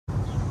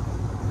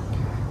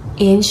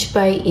Inch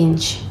by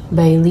Inch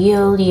by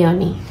Leo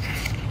Lionni.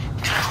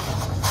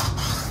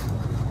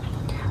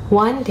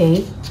 One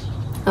day,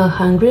 a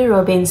hungry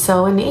robin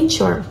saw an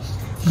inchworm,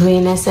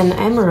 green as an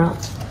emerald,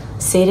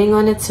 sitting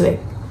on a twig.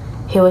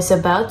 He was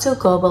about to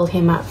gobble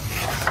him up.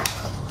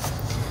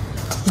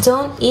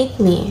 "Don't eat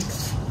me.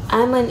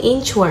 I'm an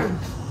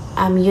inchworm.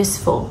 I'm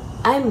useful.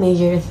 I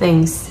measure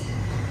things."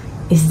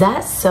 "Is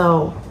that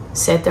so?"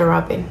 said the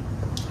robin.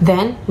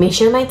 "Then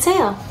measure my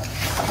tail."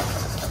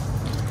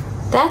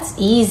 "That's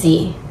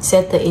easy,"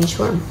 said the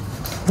inchworm.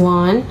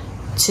 1,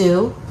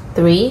 2,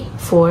 3,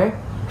 4,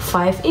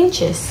 5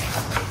 inches.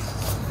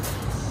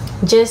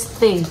 "Just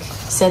think,"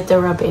 said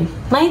the robin.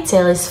 "My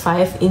tail is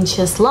 5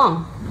 inches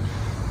long."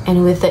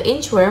 And with the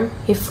inchworm,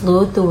 he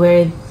flew to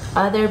where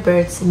other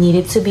birds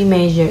needed to be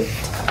measured.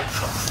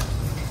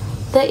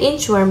 The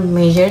inchworm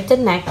measured the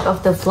neck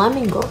of the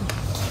flamingo.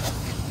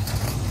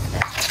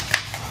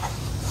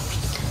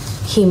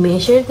 He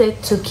measured the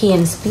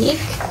toucan's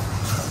beak,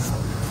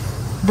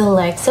 the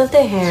legs of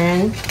the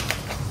heron,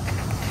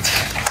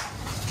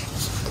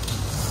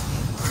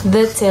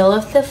 the tail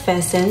of the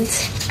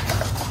pheasant,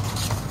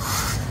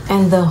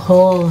 and the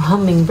whole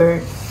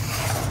hummingbird.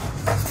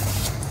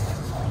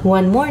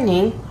 One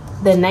morning,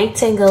 the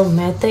nightingale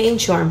met the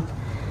inchworm.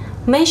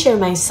 "Measure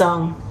my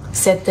song,"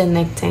 said the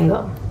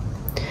nightingale.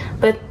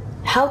 "But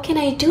how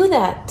can I do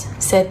that?"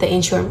 said the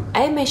inchworm.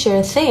 "I measure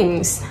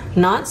things,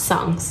 not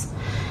songs."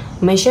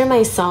 "Measure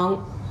my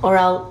song or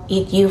I'll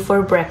eat you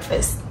for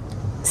breakfast,"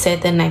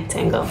 said the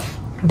nightingale.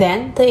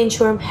 Then the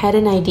inchworm had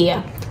an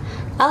idea.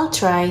 "I'll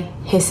try,"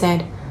 he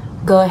said.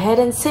 "Go ahead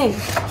and sing."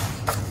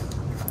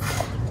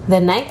 The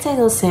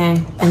nightingale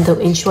sang and the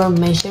inchworm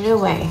measured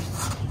away.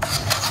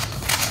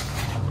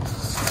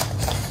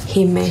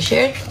 He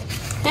measured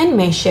and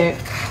measured,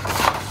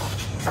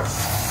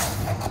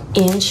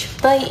 inch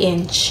by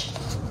inch,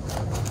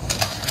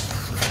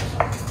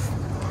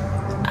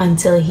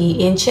 until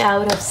he inched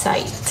out of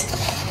sight.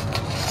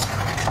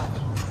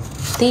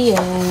 The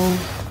end.